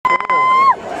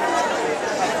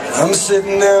I'm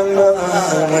sitting down by the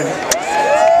highway,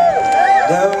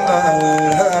 down by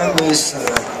the highway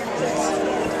side.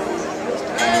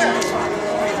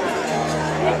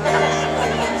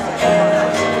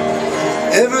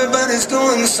 Everybody's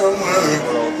going somewhere,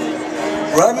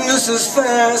 riding just as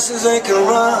fast as they can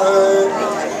ride.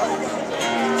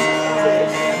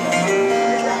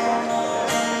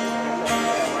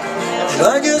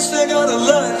 I guess they got a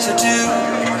lot to do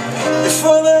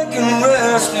before they can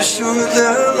rest assured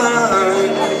their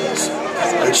lives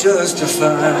are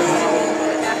justified.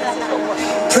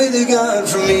 Pray to God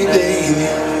for me, baby,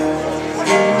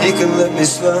 He can let me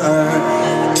slide.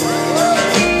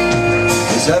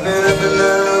 'Cause I've been up and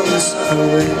down this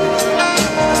highway,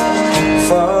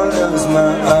 far as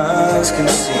my eyes can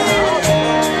see.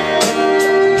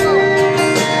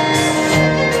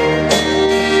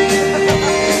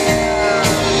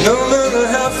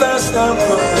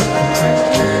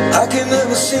 I can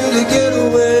never seem to get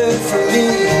away from me.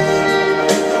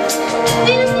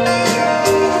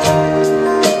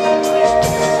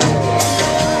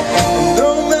 No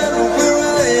matter where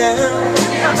I am,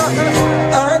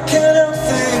 I can't help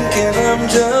thinking I'm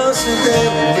just a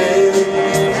little baby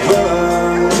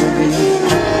Browne.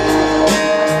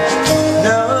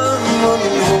 Now I'm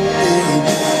running home, baby,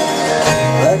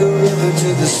 like a river to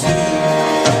the sea.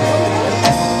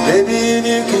 Baby, if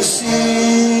you can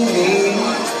see me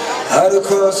out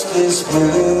across this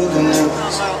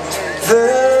wilderness,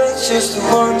 there's just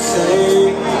one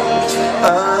thing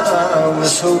I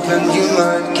was hoping you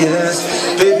might guess.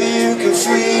 Baby, you can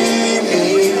free me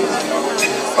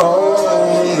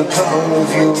on the power of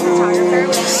your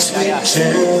sweet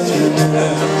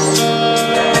tenderness.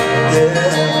 Yeah,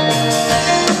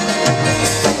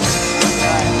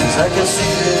 'cause I can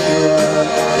see that you are.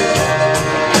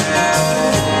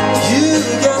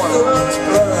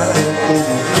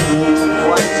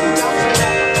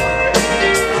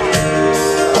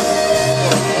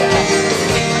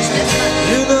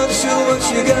 You're not sure what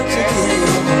you got to do,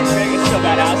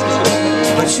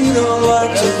 but you don't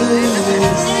like to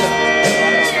lose.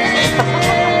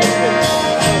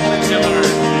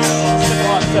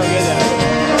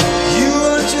 You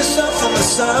want yourself on the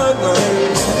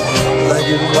sidelines, like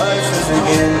your life is a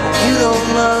game. You don't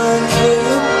mind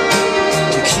playing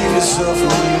to keep yourself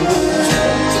amused.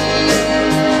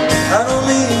 I don't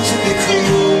mean to be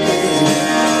cruel, baby,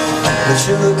 but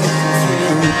you're looking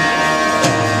confused.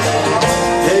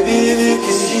 Baby, if you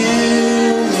can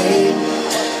hear me,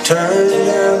 turn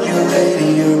down your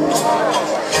radio.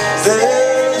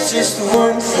 There's just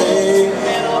one thing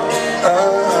I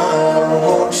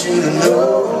want you to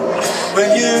know. When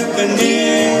you've been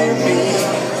near me,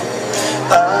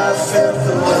 I felt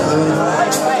the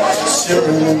love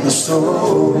stirring in the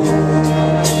soul.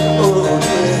 Oh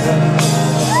yeah.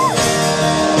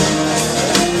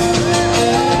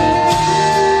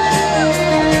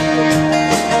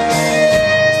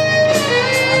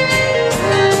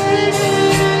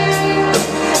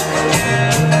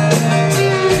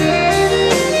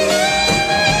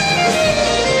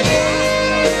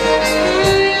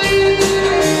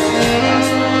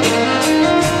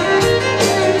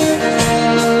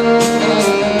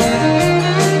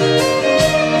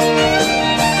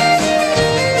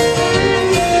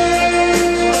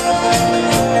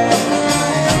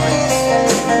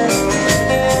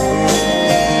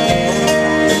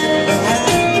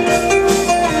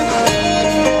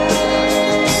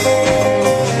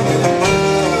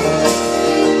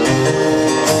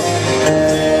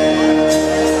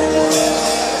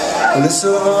 Well, it's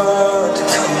so hard to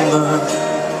come by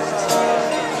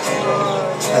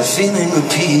that feeling of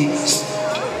peace.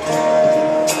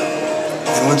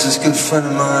 And once this good friend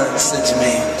of mine said to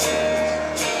me,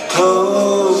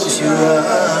 close your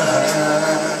eyes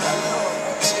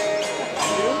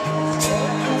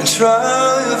and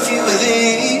try a few of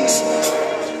these.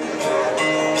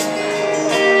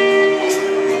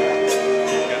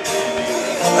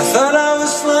 I thought I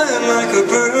was flying like a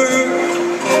bird,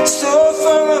 so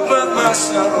far above my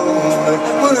soul, but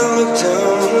when I looked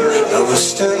down, I was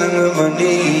standing on my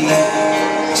knees.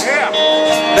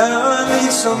 Now I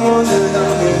need someone to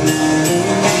love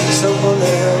me.